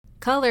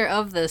Color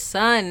of the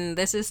Sun.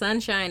 This is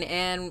Sunshine,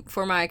 and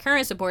for my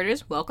current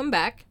supporters, welcome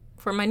back.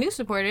 For my new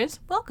supporters,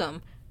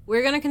 welcome.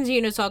 We're going to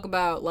continue to talk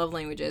about love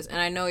languages, and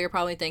I know you're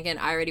probably thinking,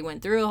 I already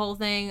went through the whole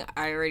thing,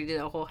 I already did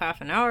a whole half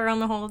an hour on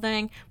the whole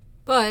thing,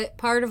 but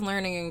part of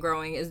learning and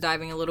growing is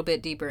diving a little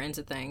bit deeper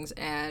into things,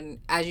 and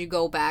as you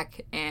go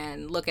back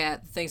and look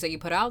at the things that you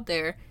put out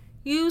there,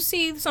 you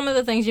see some of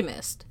the things you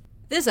missed.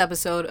 This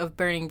episode of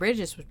Burning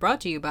Bridges was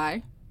brought to you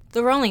by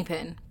The Rolling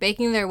Pin,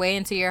 baking their way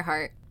into your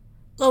heart.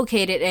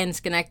 Located in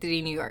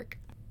Schenectady, New York.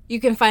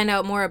 You can find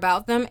out more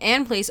about them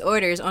and place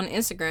orders on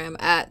Instagram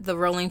at The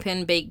Rolling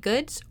Pin Baked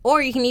Goods,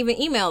 or you can even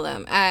email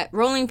them at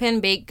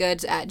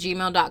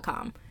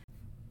rollingpinbakedgoods@gmail.com.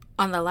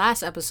 On the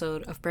last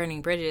episode of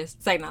Burning Bridges,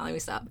 it's like, let me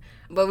stop.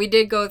 But we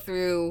did go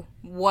through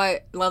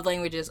what love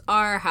languages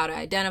are, how to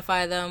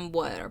identify them,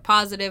 what are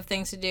positive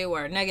things to do,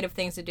 what are negative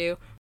things to do.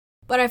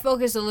 But I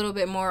focused a little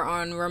bit more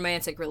on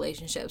romantic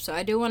relationships. So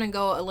I do want to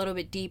go a little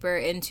bit deeper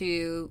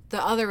into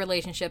the other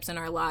relationships in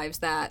our lives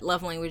that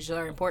love languages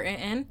are important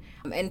in.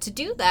 And to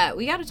do that,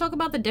 we got to talk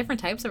about the different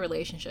types of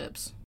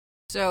relationships.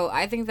 So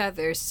I think that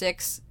there's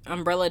 6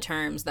 umbrella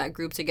terms that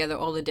group together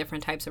all the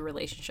different types of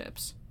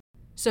relationships.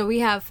 So we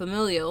have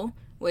familial,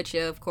 which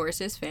of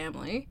course is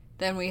family.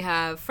 Then we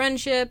have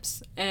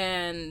friendships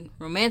and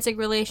romantic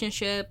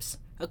relationships,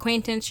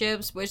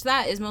 acquaintanceships, which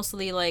that is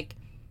mostly like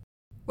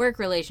work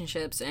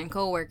relationships and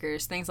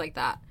co-workers, things like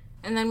that.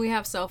 And then we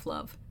have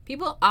self-love.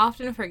 People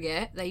often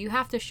forget that you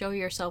have to show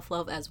your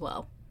self-love as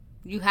well.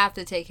 You have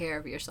to take care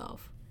of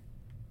yourself.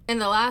 And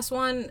the last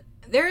one,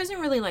 there isn't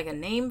really like a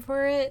name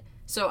for it,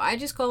 so I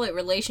just call it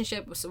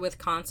relationships with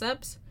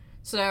concepts.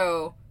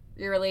 So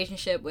your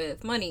relationship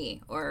with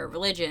money or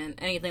religion,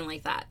 anything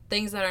like that.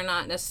 Things that are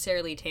not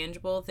necessarily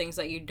tangible, things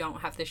that you don't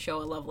have to show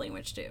a love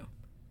language to.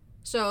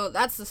 So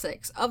that's the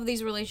 6. Of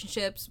these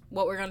relationships,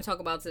 what we're going to talk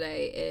about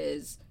today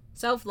is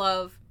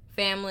self-love,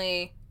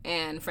 family,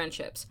 and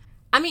friendships.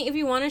 I mean, if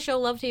you want to show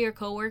love to your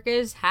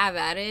coworkers, have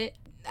at it.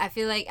 I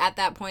feel like at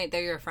that point,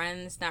 they're your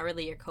friends, not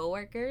really your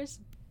coworkers.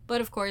 But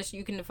of course,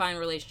 you can define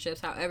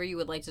relationships however you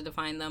would like to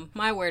define them.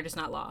 My word is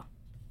not law.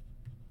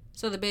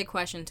 So the big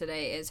question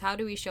today is, how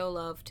do we show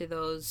love to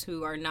those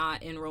who are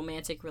not in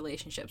romantic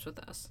relationships with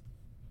us?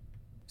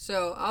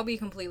 So I'll be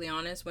completely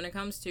honest, when it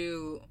comes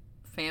to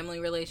family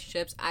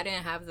relationships, I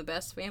didn't have the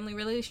best family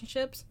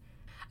relationships.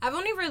 I've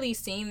only really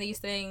seen these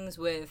things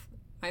with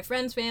my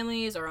friends'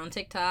 families or on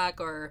TikTok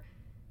or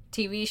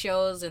TV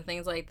shows and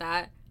things like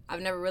that.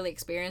 I've never really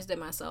experienced it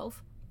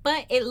myself.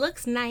 But it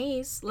looks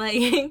nice.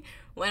 Like,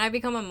 when I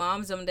become a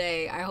mom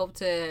someday, I hope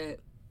to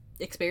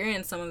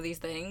experience some of these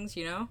things,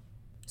 you know?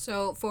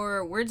 So,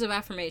 for words of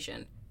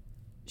affirmation,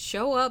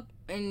 show up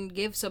and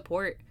give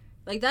support.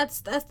 Like, that's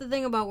the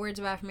thing about words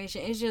of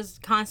affirmation. It's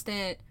just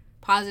constant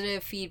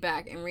positive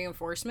feedback and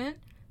reinforcement.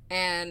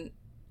 And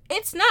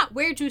it's not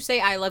weird to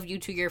say I love you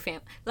to your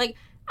family. Like,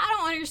 I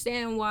don't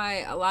understand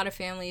why a lot of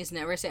families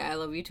never say I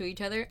love you to each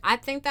other. I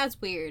think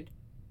that's weird.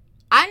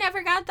 I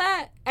never got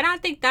that, and I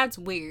think that's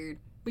weird.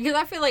 Because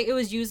I feel like it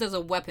was used as a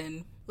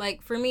weapon.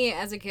 Like, for me,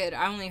 as a kid,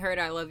 I only heard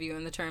I love you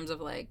in the terms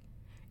of, like,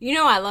 you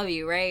know I love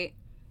you, right?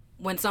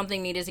 When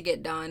something needed to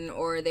get done,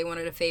 or they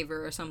wanted a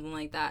favor or something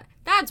like that.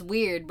 That's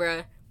weird,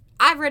 bruh.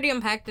 I've already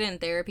unpacked it in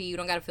therapy. You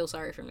don't gotta feel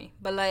sorry for me.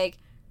 But, like,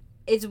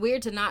 it's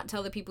weird to not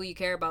tell the people you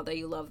care about that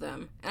you love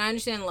them. And I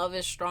understand love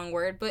is a strong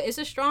word, but it's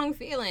a strong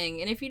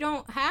feeling. And if you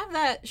don't have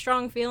that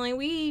strong feeling,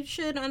 we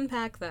should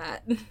unpack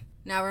that.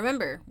 Now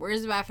remember,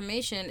 words of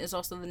affirmation is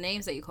also the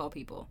names that you call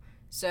people.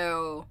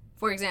 So,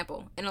 for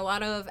example, in a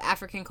lot of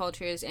African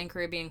cultures and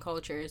Caribbean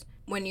cultures,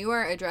 when you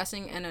are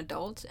addressing an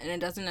adult, and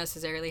it doesn't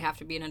necessarily have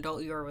to be an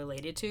adult you are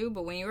related to,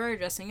 but when you are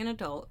addressing an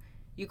adult,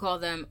 you call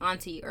them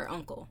auntie or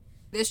uncle.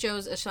 This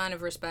shows a sign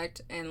of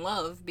respect and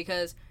love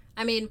because,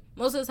 I mean,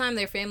 most of the time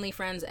they're family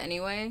friends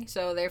anyway,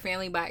 so they're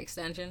family by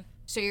extension.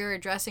 So you're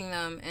addressing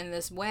them in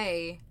this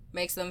way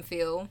makes them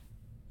feel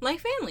like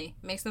family,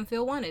 makes them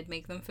feel wanted,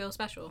 make them feel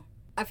special.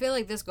 I feel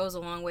like this goes a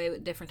long way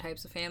with different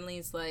types of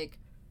families, like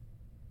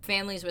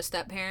families with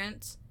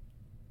step-parents.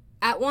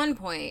 At one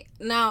point,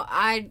 now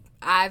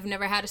I've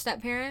never had a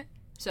step-parent,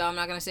 so I'm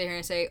not going to sit here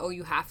and say, oh,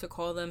 you have to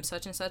call them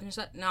such and such and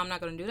such. No, I'm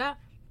not going to do that.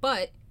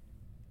 But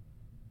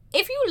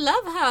if you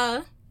love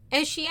her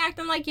and she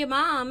acting like your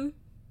mom,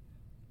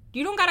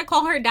 you don't gotta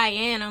call her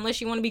Diane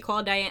unless you want to be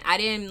called Diane. I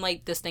didn't,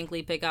 like,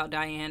 distinctly pick out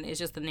Diane. It's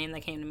just the name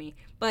that came to me.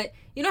 But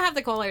you don't have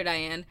to call her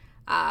Diane.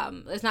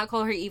 Let's not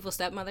call her evil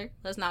stepmother.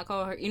 Let's not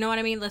call her, you know what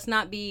I mean? Let's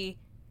not be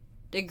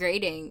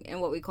degrading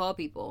in what we call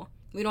people.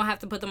 We don't have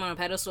to put them on a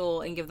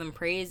pedestal and give them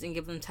praise and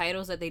give them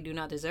titles that they do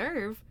not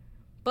deserve.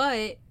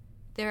 But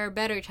there are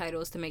better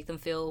titles to make them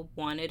feel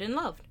wanted and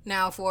loved.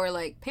 Now, for,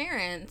 like,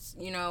 parents,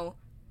 you know,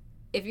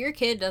 if your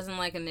kid doesn't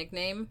like a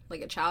nickname,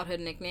 like a childhood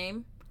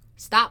nickname,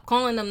 stop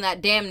calling them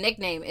that damn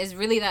nickname. It's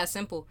really that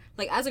simple.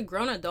 Like, as a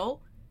grown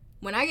adult,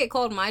 when I get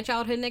called my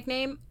childhood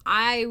nickname,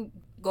 I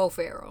go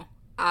feral.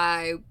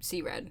 I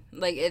see red.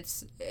 Like,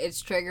 it's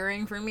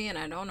triggering for me, and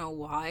I don't know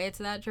why it's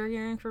that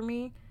triggering for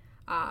me.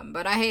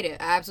 But I hate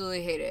it. I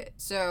absolutely hate it.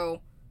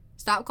 So,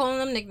 stop calling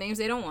them nicknames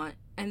they don't want.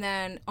 And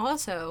then,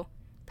 also,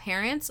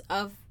 parents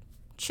of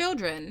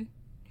children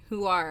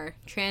who are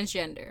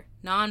transgender,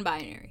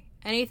 non-binary,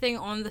 anything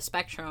on the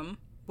spectrum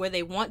where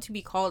they want to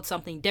be called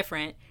something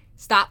different,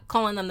 stop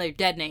calling them their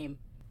dead name.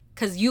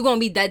 Because you going to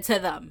be dead to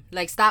them.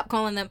 Like, stop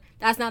calling them,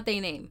 that's not their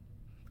name.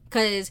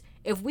 Because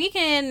if we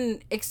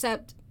can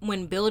accept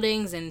when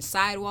buildings and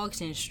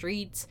sidewalks and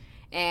streets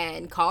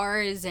and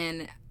cars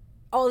and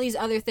all these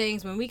other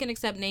things, when we can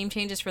accept name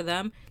changes for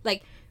them,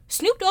 like,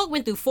 Snoop Dogg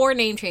went through 4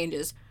 name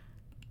changes.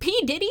 P.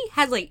 Diddy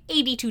has like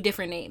 82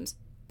 different names,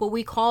 but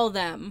we call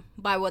them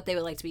by what they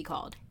would like to be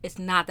called. It's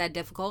not that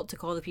difficult to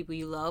call the people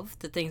you love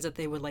the things that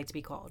they would like to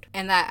be called.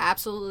 And that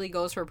absolutely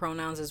goes for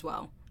pronouns as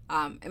well.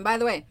 And by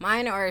the way,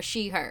 mine are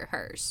she, her,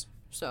 hers.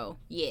 So,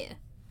 yeah.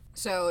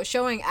 So,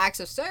 showing acts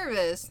of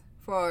service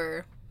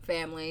for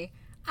family,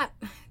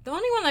 the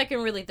only one I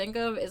can really think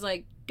of is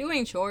like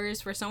doing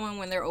chores for someone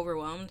when they're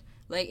overwhelmed.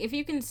 Like, if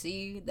you can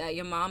see that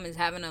your mom is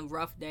having a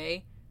rough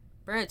day,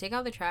 bruh, take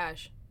out the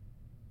trash.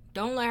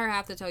 Don't let her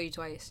have to tell you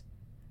twice.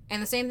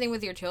 And the same thing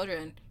with your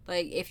children.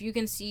 Like, if you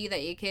can see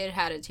that your kid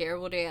had a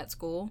terrible day at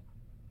school,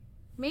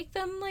 make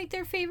them like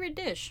their favorite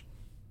dish.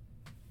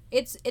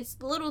 It's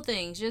little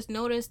things. Just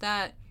notice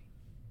that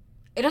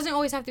it doesn't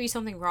always have to be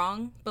something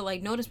wrong, but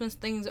like notice when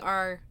things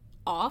are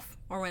off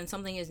or when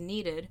something is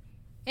needed,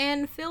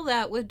 and fill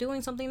that with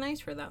doing something nice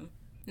for them.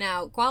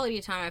 Now, quality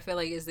time I feel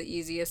like is the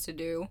easiest to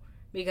do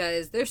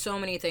because there's so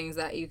many things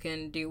that you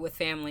can do with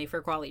family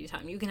for quality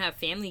time. You can have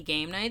family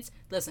game nights.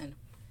 Listen,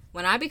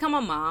 when I become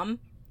a mom,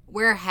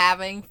 we're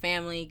having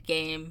family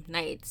game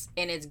nights,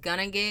 and it's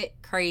gonna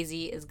get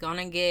crazy. It's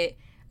gonna get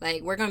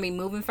like, we're gonna be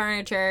moving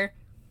furniture.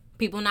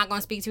 People not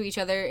gonna speak to each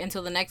other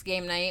until the next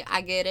game night. I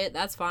get it.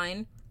 That's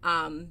fine.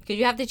 Because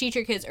you have to teach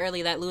your kids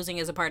early that losing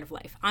is a part of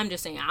life. I'm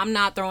just saying, I'm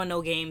not throwing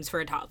no games for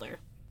a toddler.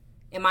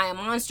 Am I a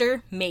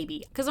monster?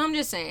 Maybe. Because I'm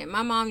just saying,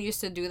 my mom used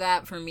to do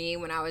that for me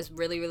when I was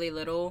really, really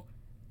little.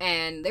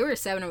 And there were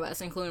 7 of us,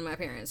 including my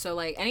parents. So,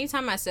 like,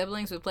 anytime my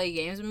siblings would play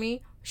games with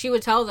me, she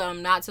would tell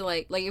them not to,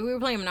 like, if we were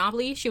playing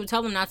Monopoly, she would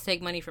tell them not to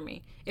take money from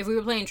me. If we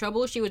were playing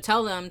Trouble, she would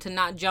tell them to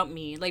not jump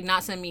me, like,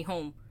 not send me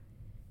home.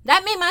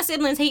 That made my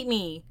siblings hate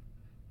me.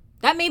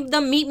 That made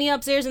them meet me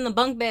upstairs in the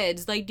bunk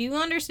beds. Like, do you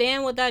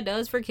understand what that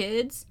does for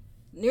kids?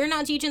 You're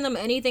not teaching them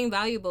anything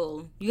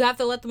valuable. You have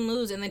to let them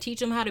lose and then teach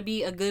them how to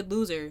be a good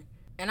loser.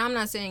 And I'm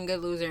not saying good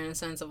loser in the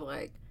sense of,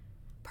 like,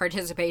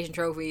 participation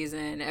trophies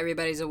and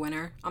everybody's a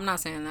winner. I'm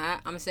not saying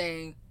that. I'm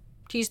saying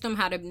teach them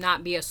how to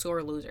not be a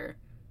sore loser.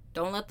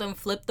 Don't let them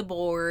flip the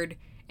board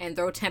and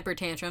throw temper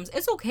tantrums.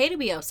 It's okay to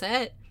be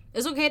upset.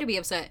 It's okay to be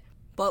upset.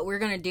 But we're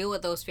going to deal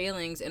with those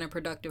feelings in a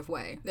productive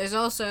way. There's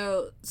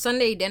also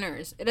Sunday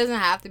dinners. It doesn't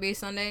have to be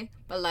Sunday.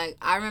 But, like,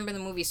 I remember the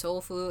movie Soul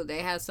Food. They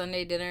had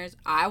Sunday dinners.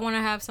 I want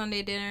to have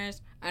Sunday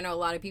dinners. I know a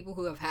lot of people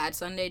who have had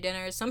Sunday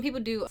dinners. Some people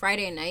do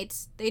Friday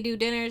nights. They do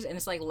dinners, and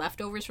it's, like,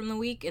 leftovers from the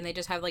week. And they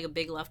just have, like, a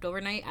big leftover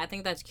night. I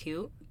think that's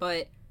cute.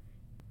 But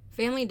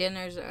family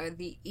dinners are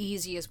the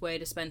easiest way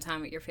to spend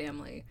time with your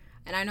family.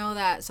 And I know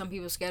that some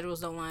people's schedules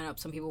don't line up.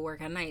 Some people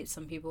work at night.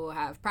 Some people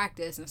have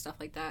practice and stuff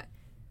like that.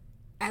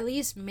 At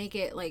least make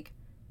it, like,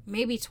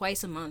 maybe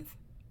twice a month.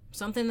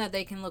 Something that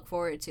they can look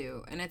forward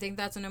to. And I think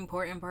that's an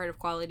important part of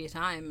quality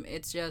time.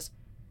 It's just,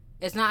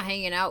 it's not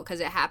hanging out because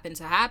it happened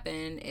to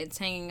happen. It's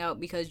hanging out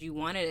because you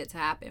wanted it to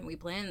happen. We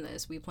planned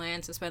this. We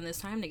planned to spend this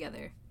time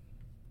together.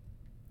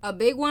 A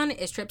big one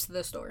is trips to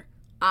the store.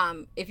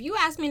 If you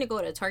ask me to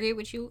go to Target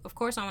with you, of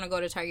course I want to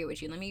go to Target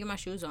with you. Let me get my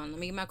shoes on. Let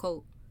me get my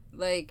coat.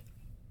 Like,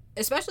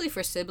 especially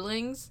for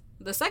siblings,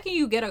 the second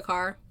you get a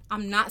car,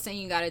 I'm not saying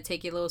you got to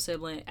take your little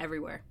sibling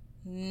everywhere.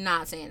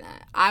 Not saying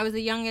that. I was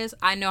the youngest.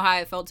 I know how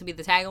it felt to be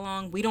the tag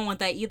along. We don't want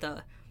that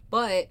either.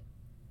 But,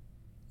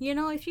 you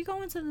know, if you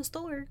go into the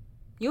store,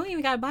 you don't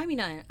even gotta buy me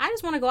nothing. I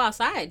just want to go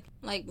outside.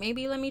 Like,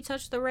 maybe let me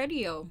touch the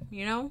radio,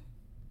 you know?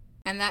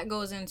 And that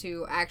goes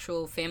into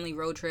actual family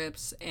road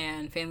trips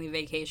and family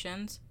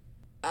vacations.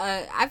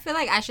 I feel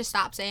like I should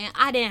stop saying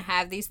I didn't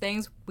have these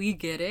things. We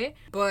get it.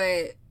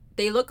 But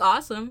they look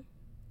awesome.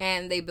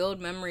 And they build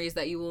memories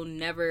that you will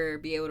never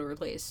be able to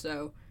replace.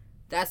 So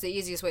that's the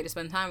easiest way to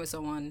spend time with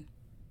someone.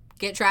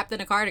 Get trapped in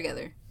a car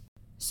together.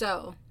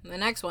 So, the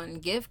next one,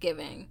 gift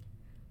giving.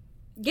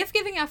 Gift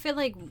giving, I feel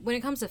like when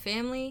it comes to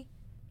family,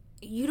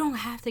 you don't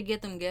have to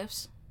get them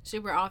gifts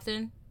super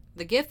often.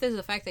 The gift is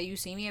the fact that you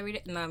see me every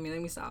day. No, let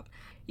me stop.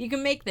 You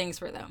can make things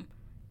for them.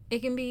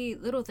 It can be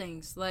little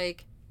things.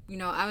 Like, you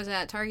know, I was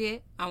at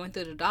Target. I went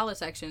through the dollar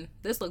section.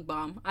 This looked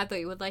bomb. I thought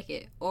you would like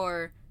it.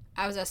 Or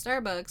I was at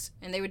Starbucks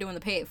and they were doing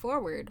the pay it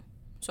forward.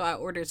 So I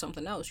ordered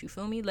something else. You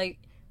feel me? Like,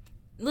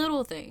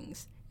 little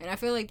things. And I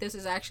feel like this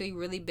is actually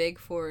really big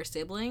for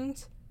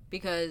siblings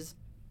because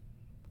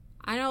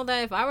I know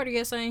that if I were to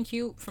get something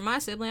cute for my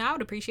sibling, I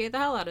would appreciate the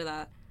hell out of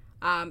that.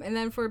 And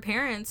then for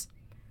parents,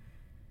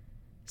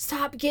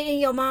 stop getting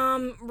your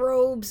mom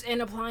robes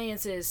and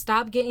appliances.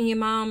 Stop getting your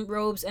mom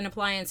robes and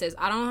appliances.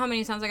 I don't know how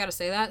many times I gotta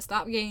say that.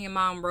 Stop getting your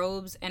mom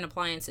robes and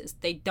appliances.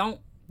 They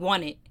don't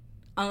want it.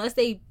 Unless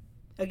they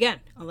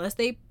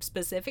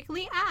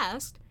specifically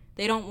asked,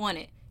 they don't want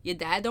it. Your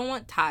dad don't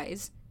want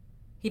ties.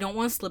 He don't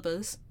want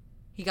slippers.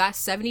 He got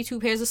 72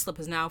 pairs of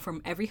slippers now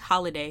from every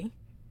holiday.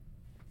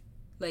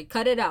 Like,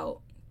 cut it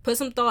out. Put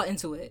some thought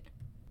into it.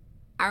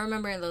 I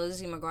remember in the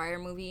Lizzie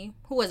McGuire movie,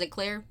 who was it,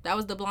 Claire? That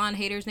was the blonde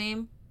hater's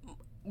name.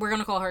 We're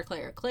going to call her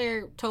Claire.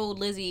 Claire told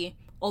Lizzie,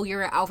 oh,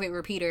 you're an outfit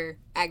repeater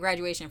at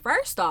graduation.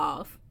 First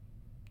off,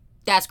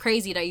 that's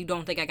crazy that you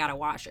don't think I got a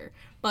washer.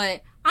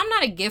 But I'm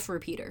not a gift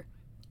repeater.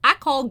 I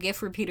call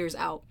gift repeaters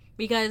out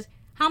because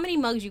how many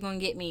mugs you going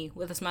to get me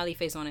with a smiley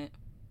face on it?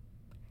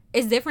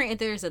 It's different if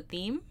there's a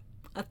theme.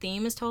 A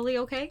theme is totally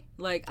okay.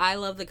 Like, I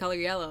love the color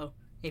yellow,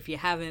 if you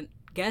haven't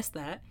guessed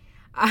that.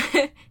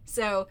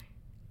 So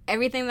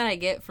everything that I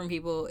get from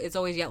people, it's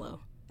always yellow.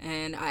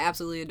 And I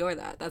absolutely adore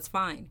that. That's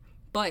fine.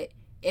 But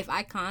if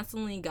I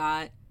constantly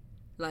got,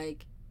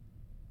 like,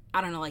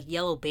 I don't know, like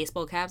yellow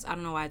baseball caps. I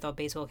don't know why I thought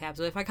baseball caps.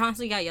 But if I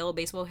constantly got yellow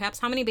baseball caps,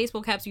 how many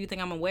baseball caps do you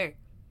think I'm going to wear?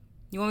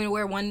 You want me to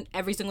wear one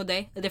every single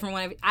day? A different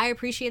one I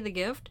appreciate the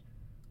gift.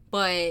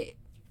 But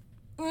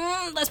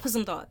let's put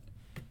some thought.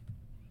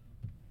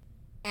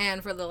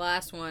 And for the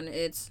last one,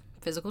 it's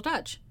physical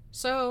touch.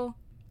 So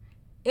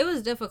it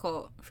was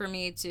difficult for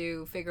me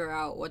to figure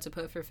out what to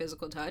put for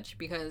physical touch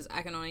because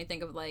I can only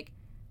think of like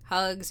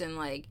hugs and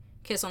like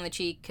kiss on the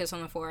cheek, kiss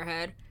on the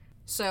forehead.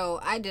 So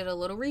I did a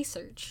little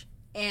research.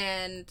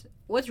 And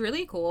what's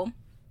really cool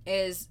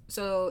is,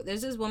 so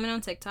there's this woman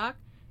on TikTok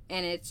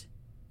and it's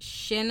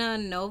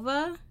Shina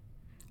Nova.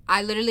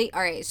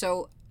 Alright,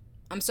 so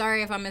I'm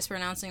sorry if I'm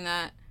mispronouncing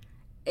that.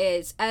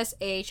 It's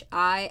SHINANOVA.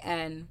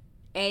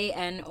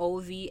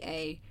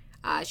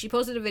 She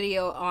posted a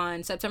video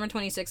on September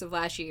 26th of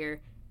last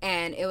year,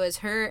 and it was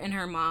her and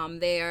her mom.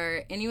 They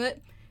are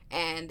Inuit,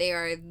 and they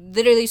are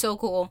literally so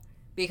cool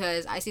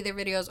because I see their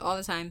videos all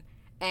the time.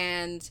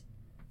 And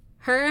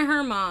her and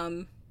her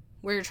mom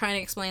were trying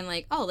to explain,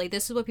 like, oh, like,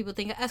 this is what people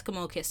think an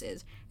Eskimo kiss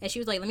is. And she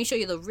was like, let me show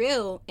you the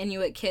real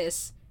Inuit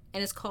kiss,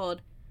 and it's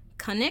called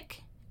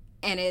Kunik,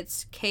 and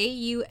it's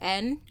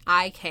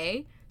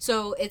KUNIK.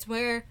 So it's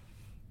where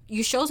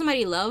you show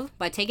somebody love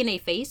by taking a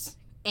face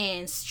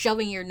and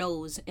shoving your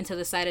nose into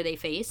the side of their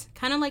face.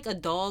 Kind of like a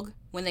dog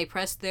when they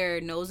press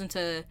their nose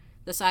into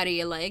the side of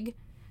your leg.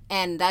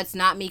 And that's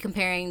not me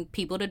comparing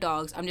people to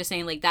dogs. I'm just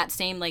saying, like, that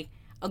same, like,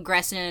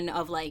 aggression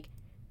of, like,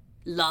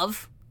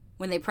 love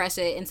when they press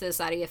it into the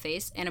side of your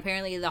face. And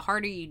apparently the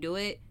harder you do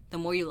it, the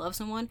more you love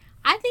someone.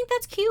 I think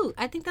that's cute.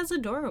 I think that's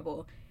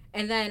adorable.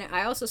 And then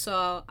I also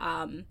saw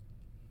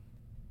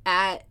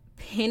at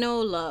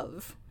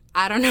Pinnolove.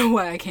 I don't know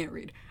why I can't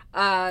read.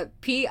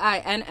 PINNOLOVE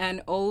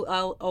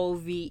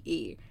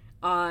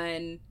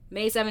on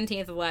May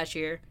 17th of last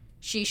year.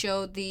 She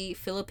showed the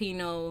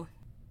Filipino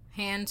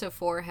hand to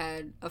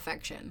forehead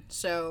affection.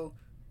 So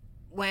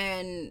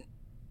when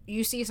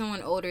you see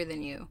someone older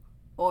than you,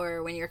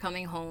 or when you're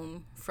coming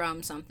home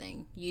from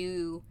something,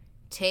 you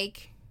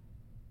take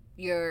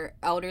your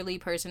elderly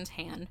person's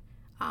hand.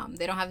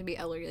 They don't have to be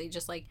elderly,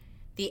 just like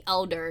the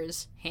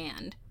elder's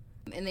hand.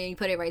 And then you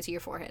put it right to your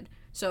forehead.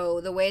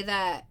 So the way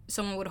that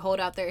someone would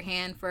hold out their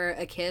hand for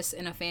a kiss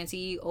in a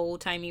fancy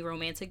old-timey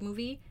romantic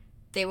movie,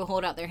 they would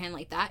hold out their hand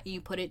like that. You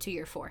put it to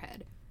your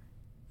forehead.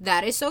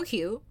 That is so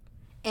cute.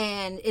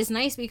 And it's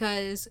nice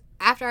because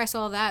after I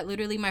saw that,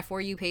 literally my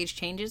For You page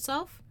changed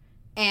itself.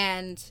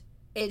 And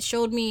it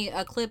showed me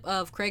a clip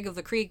of Craig of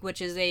the Creek,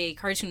 which is a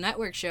Cartoon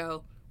Network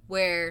show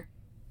where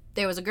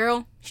there was a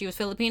girl. She was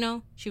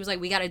Filipino. She was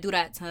like, we got to do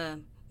that to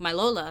my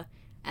Lola.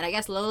 And I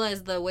guess Lola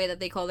is the way that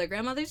they call their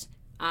grandmothers.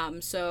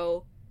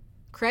 So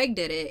Craig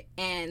did it,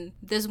 and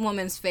this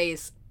woman's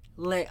face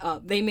lit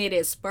up. They made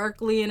it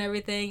sparkly and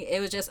everything. It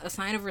was just a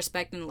sign of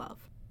respect and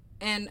love.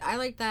 And I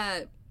like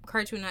that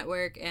Cartoon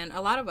Network and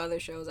a lot of other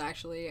shows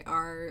actually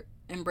are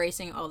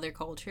embracing all their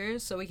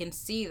cultures, so we can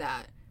see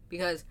that,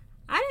 because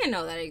I didn't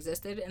know that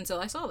existed until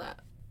I saw that.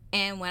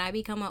 And when I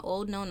become an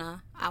old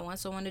Nona, I want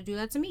someone to do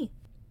that to me.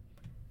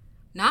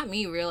 Not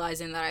me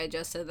realizing that I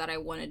just said that I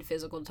wanted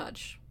physical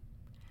touch.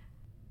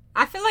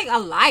 I feel like a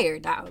liar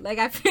now. Like,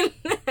 I feel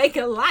like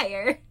a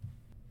liar.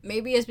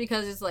 Maybe it's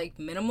because it's, like,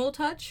 minimal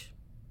touch.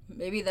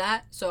 Maybe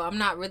that. So I'm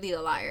not really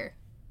a liar,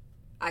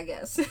 I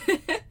guess.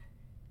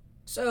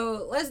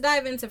 So let's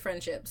dive into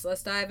friendships.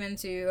 Let's dive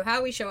into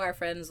how we show our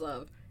friends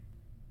love.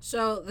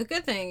 So the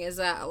good thing is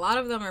that a lot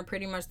of them are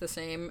pretty much the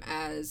same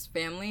as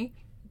family.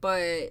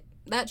 But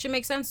that should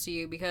make sense to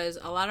you because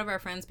a lot of our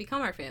friends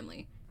become our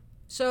family.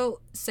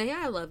 So say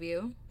I love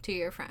you to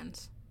your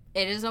friends.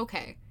 It is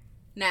okay.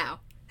 Now,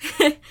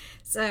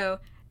 so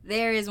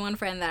there is one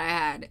friend that I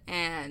had,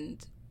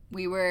 and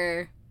we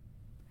were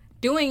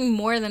doing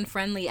more than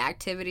friendly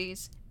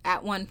activities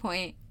at one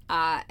point.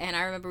 And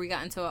I remember we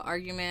got into an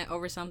argument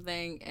over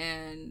something,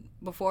 and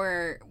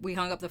before we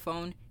hung up the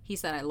phone, he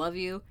said, I love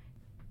you.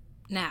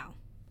 Now,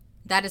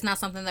 that is not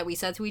something that we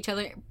said to each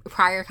other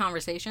prior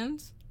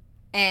conversations.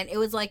 And it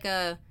was like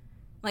the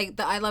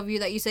I love you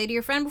that you say to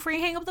your friend before you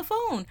hang up the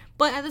phone.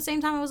 But at the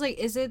same time, I was like,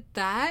 is it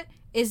that?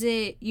 Is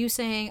it you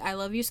saying I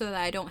love you so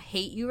that I don't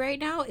hate you right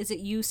now? Is it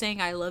you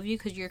saying I love you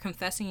because you're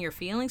confessing your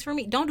feelings for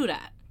me? Don't do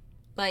that.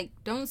 Like,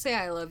 don't say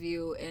I love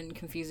you in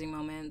confusing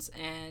moments.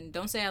 And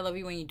don't say I love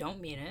you when you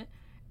don't mean it.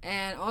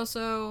 And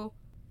also,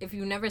 if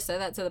you never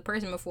said that to the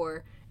person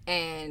before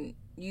and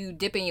you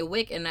dipping your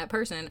wick in that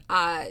person,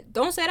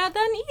 don't say that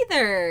then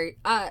either.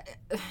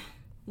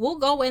 We'll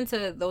go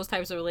into those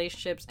types of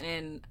relationships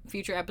in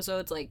future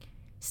episodes, like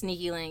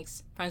sneaky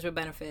links, friends with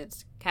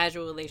benefits,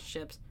 casual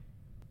relationships.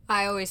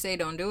 I always say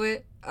don't do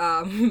it.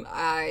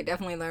 I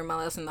definitely learned my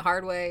lesson the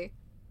hard way.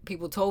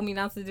 People told me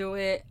not to do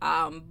it,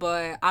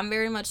 but I'm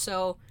very much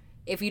so,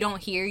 if you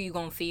don't hear, you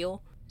gonna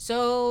feel.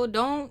 So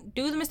don't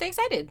do the mistakes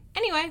I did.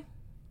 Anyway,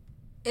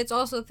 it's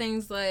also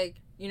things like,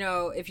 you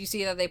know, if you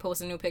see that they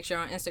post a new picture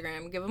on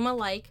Instagram, give them a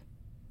like,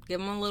 give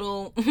them a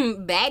little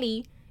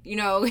baddie, you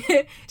know,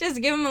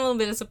 just give them a little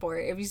bit of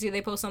support. If you see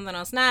they post something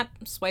on Snap,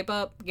 swipe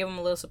up, give them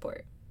a little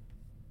support.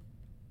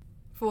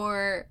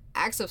 For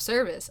acts of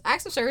service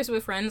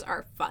with friends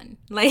are fun.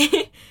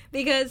 Like,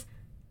 because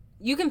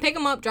you can pick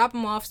them up, drop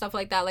them off, stuff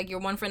like that. Like your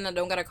one friend that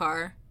don't got a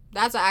car,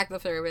 that's an act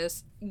of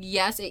service.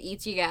 Yes, it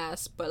eats you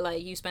gas, but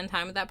like you spend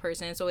time with that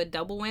person, so it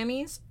double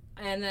whammies.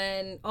 And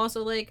then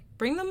also, like,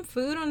 bring them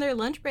food on their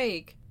lunch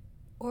break.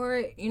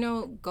 Or, you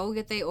know, go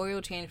get the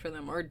oil change for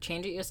them. Or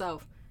change it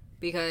yourself.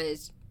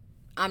 Because,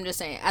 I'm just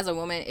saying, as a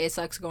woman, it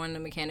sucks going to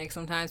mechanics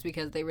sometimes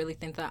because they really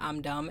think that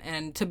I'm dumb.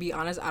 And to be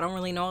honest, I don't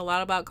really know a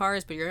lot about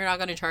cars, but you're not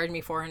going to charge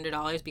me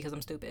 $400 because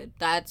I'm stupid.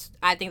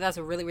 I think that's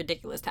a really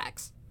ridiculous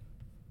tax.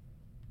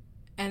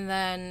 And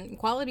then,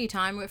 quality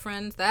time with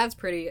friends, that's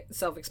pretty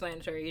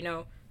self-explanatory, you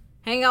know.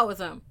 Hang out with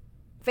them.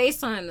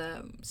 FaceTime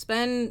them,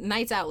 spend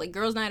nights out, like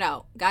girls' night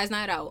out, guys'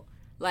 night out,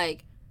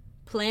 like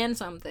plan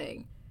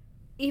something,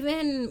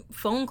 even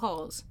phone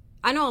calls.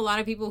 I know a lot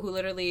of people who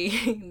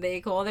literally,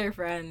 they call their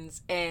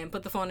friends and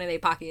put the phone in their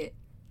pocket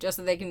just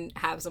so they can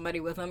have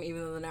somebody with them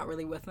even though they're not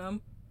really with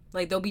them.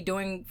 Like they'll be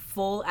doing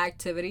full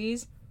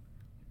activities,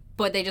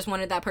 but they just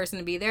wanted that person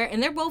to be there,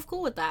 and they're both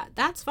cool with that.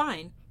 That's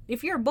fine.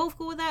 If you're both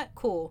cool with that,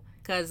 cool.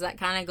 Because that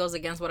kind of goes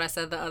against what I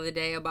said the other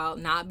day about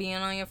not being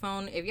on your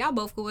phone. If y'all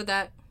both cool with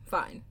that,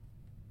 fine.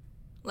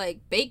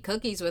 Like, bake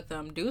cookies with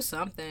them. Do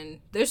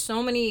something. There's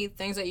so many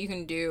things that you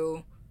can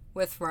do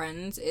with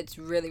friends. It's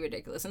really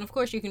ridiculous. And, of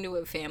course, you can do it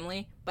with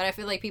family. But I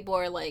feel like people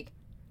are, like,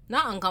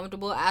 not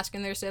uncomfortable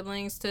asking their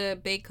siblings to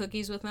bake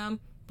cookies with them.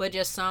 But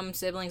just some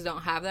siblings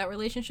don't have that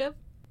relationship.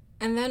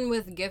 And then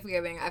with gift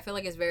giving, I feel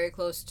like it's very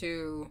close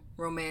to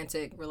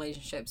romantic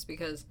relationships.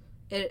 Because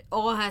it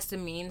all has to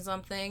mean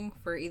something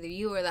for either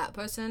you or that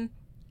person.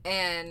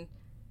 And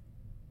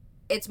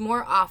it's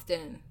more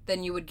often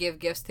than you would give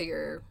gifts to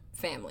your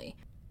family.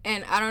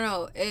 And I don't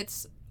know,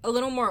 it's a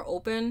little more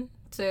open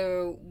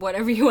to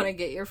whatever you want to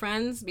get your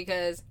friends,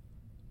 because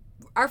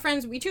our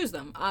friends, we choose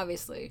them,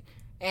 obviously.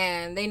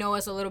 And they know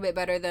us a little bit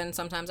better than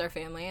sometimes our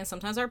family and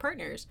sometimes our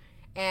partners.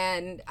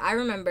 And I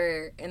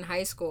remember in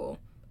high school,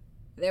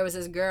 there was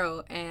this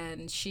girl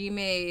and she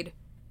made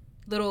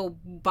little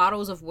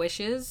bottles of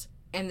wishes,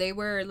 and they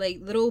were like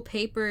little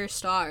paper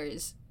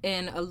stars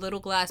in a little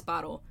glass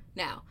bottle.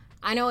 Now,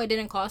 I know it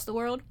didn't cost the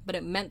world, but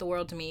it meant the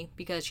world to me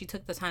because she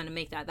took the time to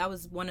make that. That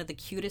was one of the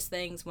cutest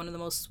things, one of the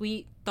most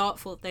sweet,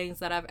 thoughtful things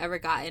that I've ever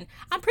gotten.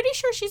 I'm pretty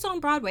sure she's on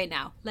Broadway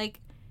now. Like,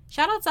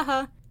 shout out to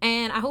her,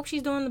 and I hope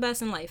she's doing the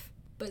best in life.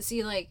 But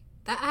see, like,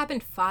 that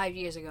happened 5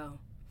 years ago.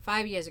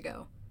 5 years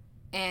ago.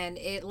 And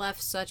it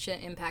left such an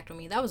impact on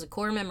me. That was a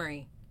core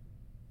memory.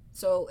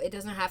 So it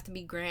doesn't have to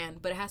be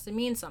grand, but it has to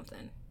mean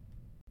something.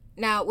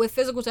 Now, with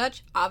physical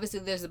touch, obviously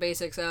there's the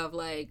basics of,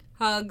 like,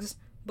 hugs,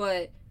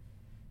 but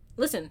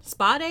listen,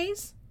 spa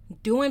days,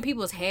 doing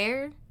people's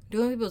hair,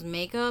 doing people's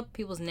makeup,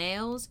 people's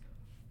nails,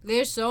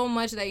 there's so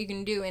much that you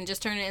can do and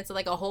just turn it into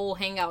like a whole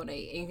hangout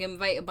night. And you can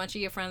invite a bunch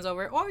of your friends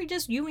over, or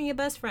just you and your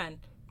best friend.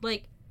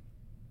 Like,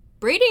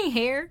 braiding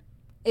hair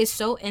is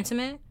so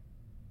intimate.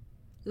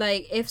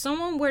 Like, if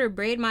someone were to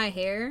braid my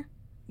hair,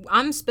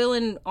 I'm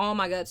spilling all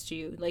my guts to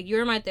you. Like,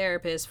 you're my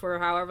therapist for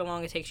however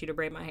long it takes you to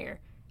braid my hair.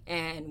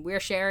 And we're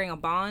sharing a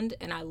bond,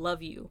 and I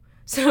love you.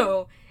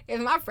 So,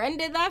 if my friend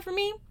did that for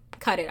me,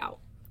 cut it out.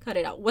 Cut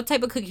it out. What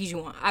type of cookies you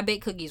want? I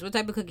bake cookies. What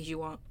type of cookies you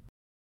want?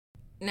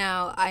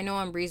 Now, I know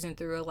I'm breezing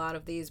through a lot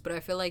of these, but I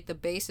feel like the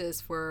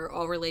basis for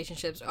all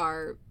relationships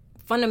are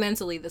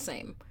fundamentally the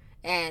same.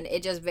 And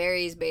it just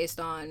varies based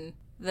on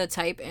the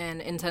type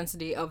and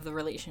intensity of the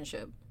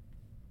relationship.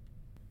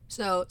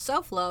 So,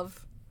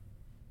 self-love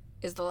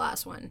is the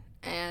last one.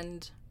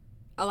 And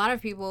a lot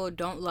of people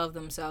don't love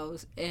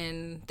themselves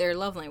in their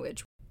love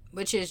language,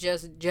 which is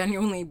just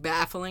genuinely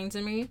baffling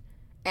to me.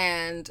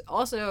 And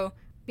also,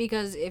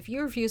 because if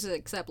you refuse to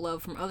accept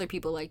love from other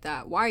people like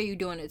that, why are you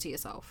doing it to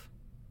yourself?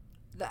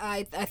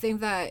 I think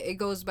that it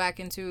goes back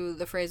into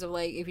the phrase of,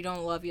 like, if you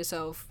don't love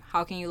yourself,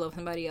 how can you love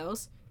somebody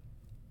else?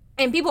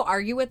 And people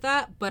argue with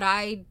that, but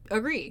I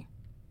agree.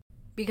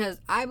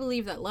 Because I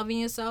believe that loving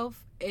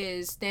yourself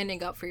is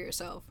standing up for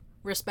yourself,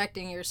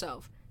 respecting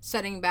yourself,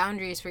 setting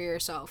boundaries for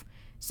yourself,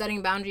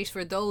 setting boundaries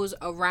for those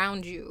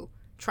around you,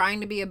 trying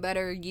to be a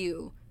better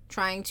you,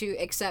 trying to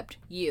accept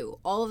you.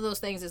 All of those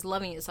things is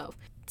loving yourself.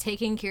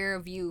 Taking care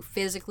of you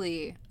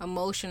physically,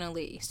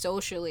 emotionally,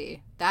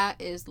 socially,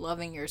 that is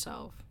loving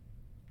yourself.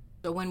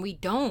 So when we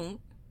don't,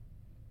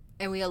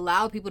 and we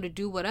allow people to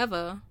do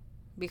whatever,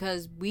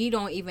 because we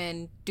don't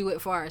even do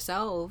it for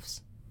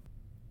ourselves.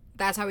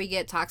 That's how we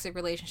get toxic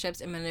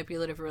relationships and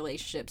manipulative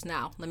relationships.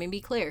 Now, let me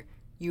be clear.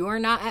 You are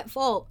not at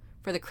fault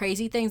for the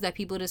crazy things that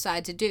people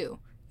decide to do.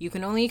 You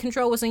can only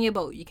control what's in your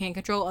boat. You can't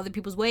control other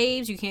people's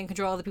waves. You can't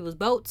control other people's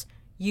boats.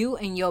 You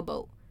and your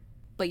boat.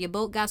 But your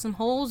boat got some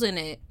holes in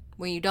it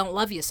when you don't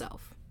love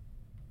yourself.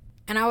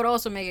 And I would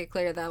also make it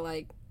clear that,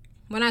 like,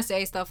 when I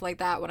say stuff like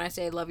that, when I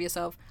say love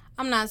yourself,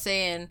 I'm not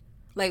saying,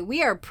 like,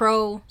 we are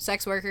pro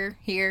sex worker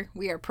here.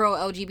 We are pro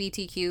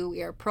LGBTQ.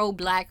 We are pro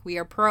black. We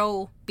are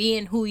pro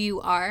being who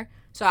you are.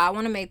 So I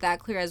want to make that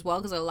clear as well,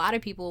 because a lot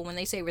of people, when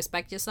they say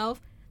respect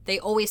yourself, they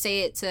always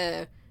say it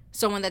to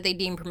someone that they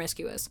deem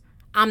promiscuous.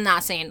 I'm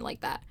not saying it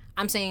like that.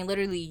 I'm saying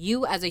literally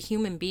you as a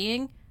human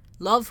being,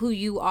 love who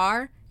you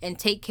are and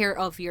take care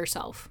of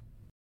yourself.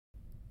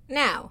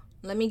 Now,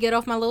 let me get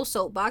off my little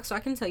soapbox so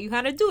I can tell you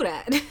how to do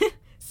that.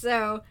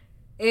 So,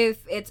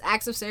 if it's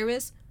acts of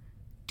service,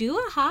 do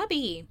a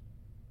hobby.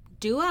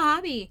 Do a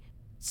hobby.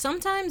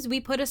 Sometimes we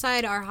put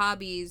aside our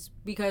hobbies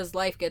because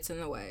life gets in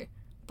the way.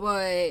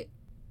 But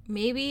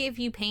maybe if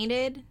you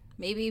painted,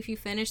 maybe if you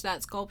finished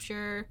that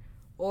sculpture,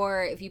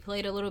 or if you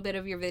played a little bit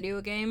of your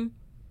video game,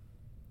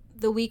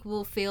 the week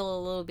will feel a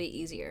little bit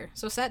easier.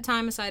 So set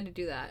time aside to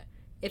do that.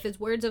 If it's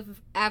words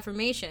of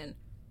affirmation,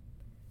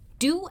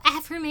 do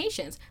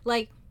affirmations.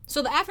 Like,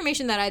 so the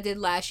affirmation that I did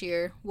last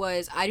year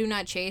was, I do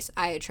not chase,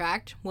 I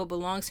attract. What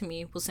belongs to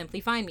me will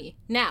simply find me.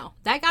 Now,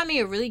 that got me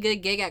a really good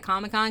gig at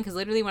Comic-Con, because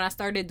literally when I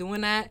started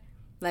doing that,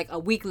 like a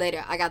week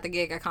later, I got the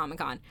gig at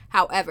Comic-Con.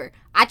 However,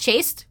 I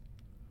chased,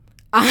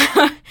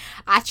 and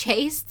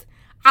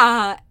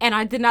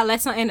I did not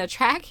let something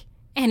attract,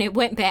 and it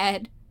went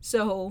bad.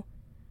 So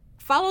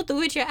follow through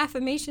with your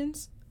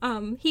affirmations.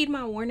 Heed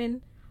my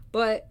warning.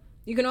 But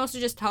you can also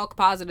just talk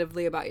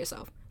positively about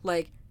yourself.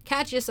 Like,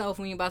 catch yourself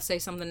when you're about to say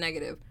something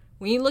negative.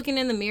 When you're looking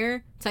in the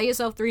mirror, tell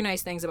yourself 3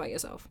 nice things about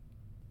yourself.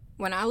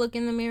 When I look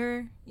in the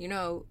mirror, you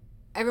know,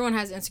 everyone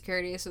has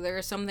insecurities, so there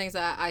are some things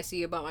that I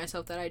see about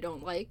myself that I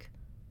don't like.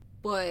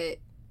 But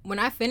when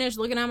I finish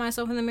looking at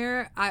myself in the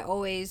mirror, I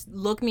always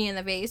look me in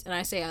the face and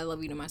I say I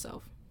love you to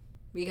myself.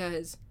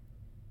 Because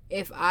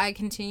if I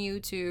continue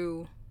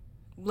to,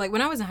 like,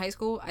 when I was in high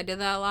school, I did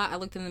that a lot. I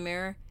looked in the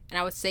mirror and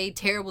I would say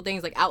terrible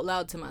things, like, out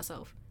loud to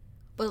myself.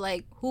 But,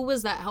 like, who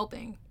was that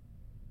helping?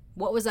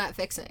 What was that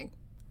fixing?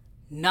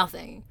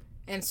 Nothing.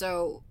 And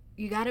so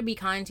you gotta be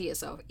kind to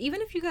yourself.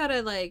 Even if you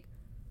gotta, like,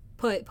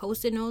 put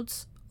Post-it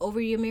notes over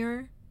your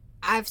mirror.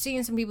 I've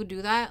seen some people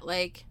do that.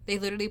 Like, they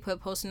literally put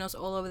Post-it notes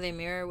all over their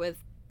mirror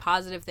with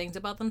positive things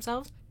about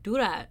themselves. Do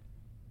that.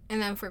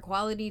 And then for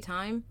quality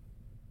time,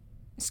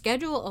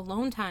 schedule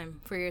alone time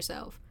for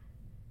yourself.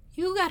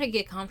 You gotta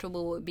get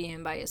comfortable with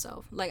being by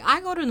yourself. Like, I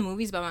go to the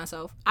movies by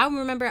myself. I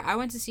remember I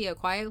went to see A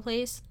Quiet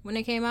Place when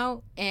it came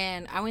out,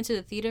 and I went to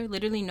the theater.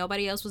 Literally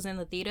nobody else was in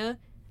the theater.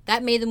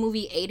 That made the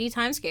movie 80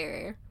 times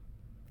scarier.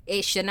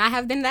 It should not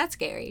have been that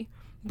scary,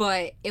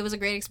 but it was a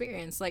great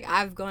experience. Like,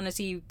 I've gone to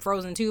see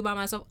Frozen 2 by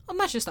myself, a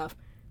bunch of stuff.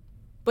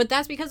 But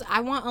that's because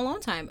I want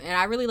alone time, and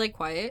I really like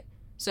quiet.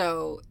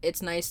 So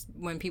it's nice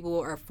when people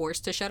are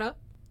forced to shut up.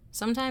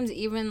 Sometimes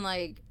even,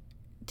 like,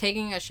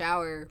 taking a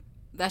shower,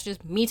 that's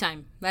just me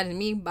time. That is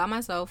me by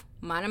myself,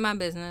 minding my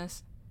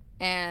business,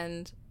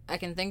 and I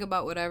can think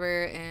about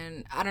whatever.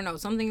 And I don't know,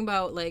 something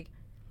about, like,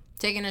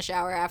 taking a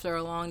shower after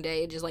a long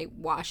day, it just, like,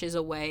 washes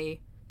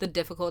away the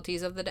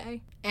difficulties of the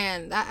day.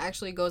 And that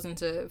actually goes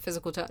into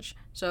physical touch.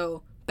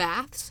 So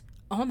baths,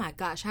 oh my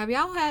gosh, have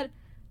y'all had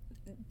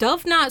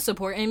Dove not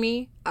supporting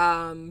me?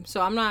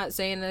 So I'm not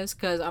saying this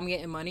because I'm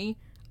getting money.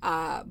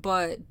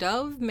 But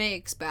Dove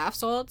makes bath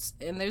salts,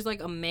 and there's,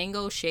 like, a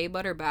mango shea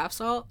butter bath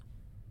salt.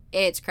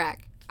 It's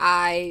crack.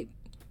 I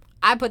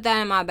put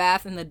that in my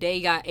bath, and the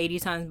day got 80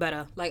 times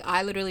better. Like,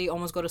 I literally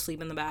almost go to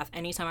sleep in the bath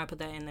anytime I put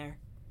that in there.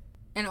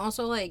 And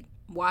also, like,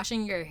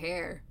 washing your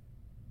hair.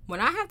 When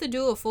I have to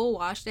do a full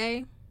wash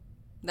day,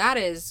 that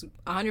is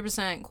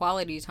 100%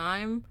 quality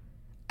time,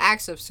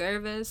 acts of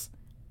service,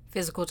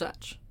 physical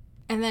touch.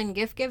 And then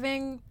gift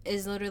giving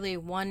is literally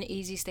one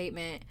easy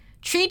statement.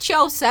 Treat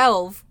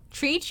yourself.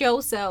 Treat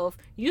yourself.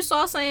 You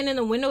saw something in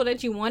the window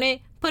that you wanted,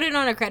 put it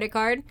on a credit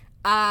card.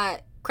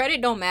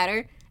 Credit don't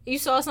matter. You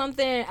saw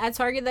something at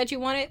Target that you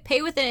wanted,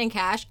 pay with it in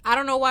cash. I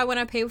don't know why when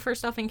I pay for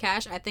stuff in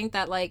cash, I think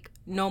that, like,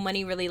 no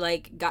money really,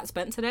 like, got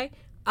spent today.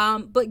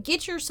 But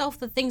get yourself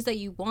the things that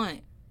you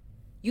want.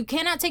 You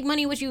cannot take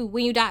money with you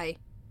when you die.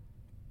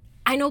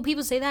 I know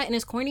people say that and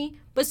it's corny,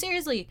 but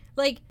seriously,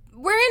 like,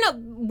 we're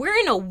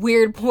in a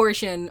weird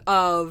portion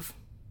of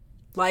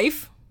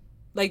life.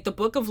 Like, the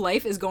book of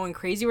life is going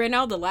crazy right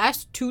now. The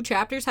last 2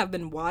 chapters have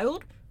been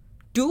wild.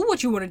 Do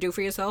what you want to do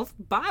for yourself.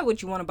 Buy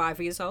what you want to buy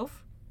for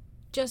yourself.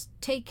 Just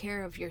take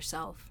care of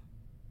yourself.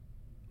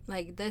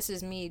 Like, this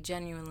is me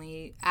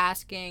genuinely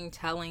asking,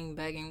 telling,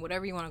 begging,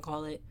 whatever you want to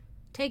call it.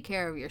 Take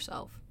care of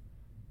yourself.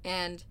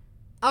 And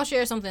I'll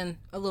share something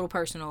a little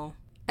personal,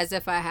 as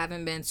if I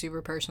haven't been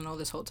super personal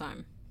this whole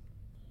time.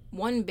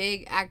 One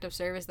big act of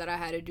service that I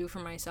had to do for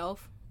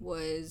myself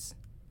was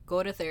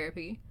go to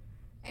therapy.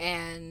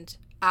 And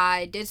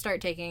I did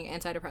start taking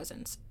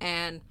antidepressants.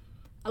 And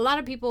A lot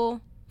of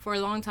people for a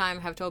long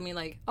time have told me,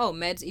 like, oh,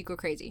 meds equal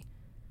crazy.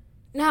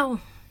 No,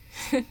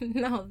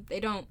 no, they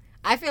don't.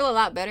 I feel a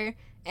lot better,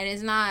 and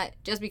it's not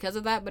just because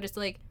of that, but it's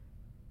like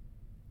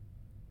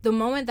the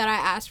moment that I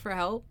asked for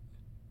help,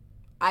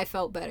 I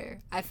felt better.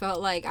 I felt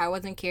like I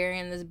wasn't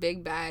carrying this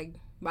big bag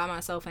by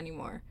myself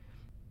anymore.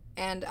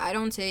 And I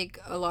don't take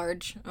a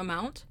large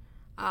amount,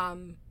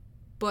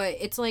 but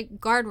it's like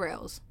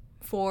guardrails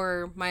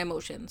for my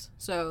emotions.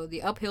 So the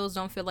uphills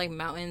don't feel like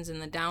mountains,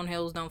 and the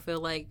downhills don't feel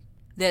like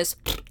this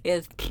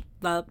is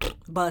the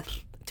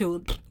bus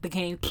to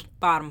bikini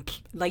bottom.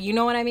 Like, you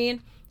know what I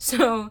mean?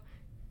 So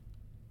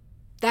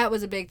that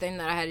was a big thing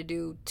that I had to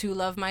do to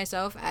love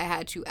myself. I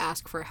had to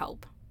ask for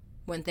help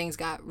when things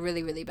got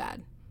really, really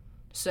bad.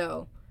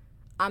 So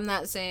I'm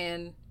not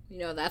saying,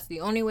 that's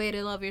the only way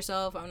to love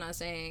yourself. I'm not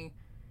saying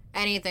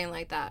anything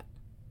like that.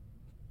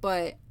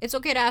 But it's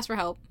okay to ask for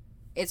help.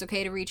 It's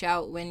okay to reach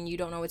out when you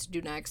don't know what to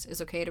do next.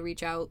 It's okay to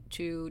reach out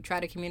to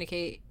try to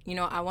communicate,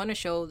 I want to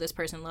show this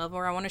person love,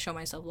 or I want to show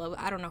myself love.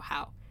 I don't know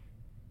how.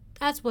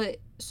 That's what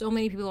so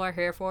many people are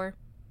here for.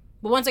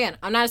 But once again,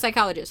 I'm not a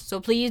psychologist, so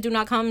please do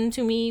not come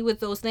to me with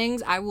those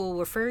things. I will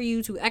refer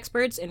you to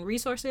experts and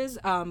resources,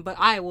 but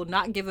I will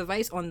not give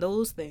advice on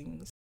those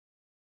things.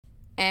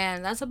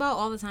 And that's about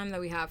all the time that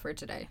we have for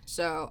today.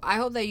 So I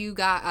hope that you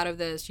got out of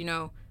this,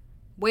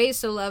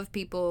 ways to love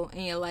people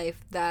in your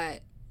life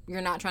that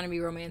you're not trying to be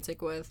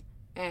romantic with,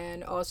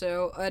 and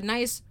also a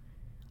nice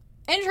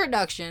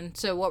introduction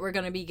to what we're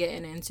going to be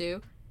getting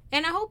into.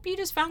 And I hope you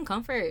just found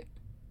comfort.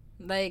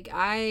 Like,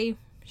 I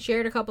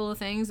shared a couple of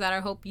things that I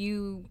hope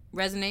you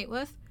resonate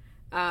with.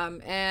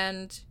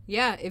 And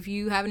yeah, if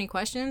you have any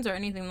questions or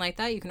anything like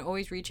that, you can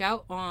always reach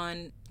out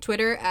on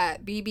Twitter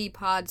at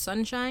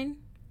 @BBPodSunshine.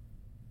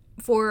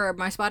 For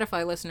my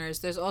Spotify listeners,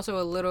 there's also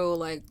a little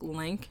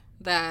link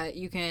that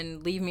you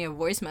can leave me a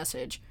voice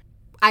message.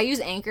 I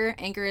use Anchor.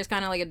 Anchor is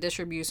kind of like a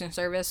distribution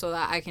service so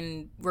that I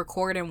can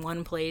record in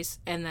one place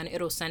and then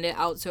it'll send it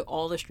out to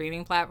all the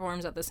streaming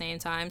platforms at the same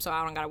time, so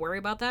I don't gotta worry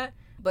about that.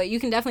 But you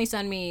can definitely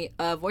send me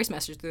a voice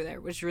message through there,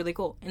 which is really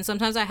cool. And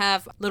sometimes I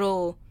have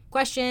little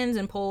questions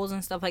and polls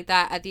and stuff like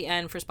that at the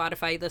end for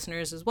Spotify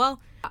listeners as well.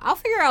 I'll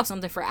figure out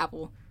something for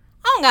Apple.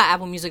 I don't got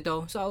Apple Music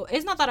though, so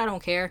it's not that I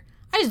don't care.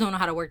 I just don't know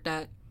how to work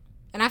that.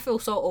 And I feel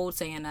so old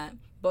saying that.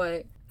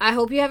 But I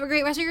hope you have a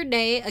great rest of your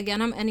day.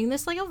 Again, I'm ending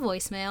this like a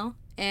voicemail.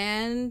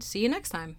 And see you next time.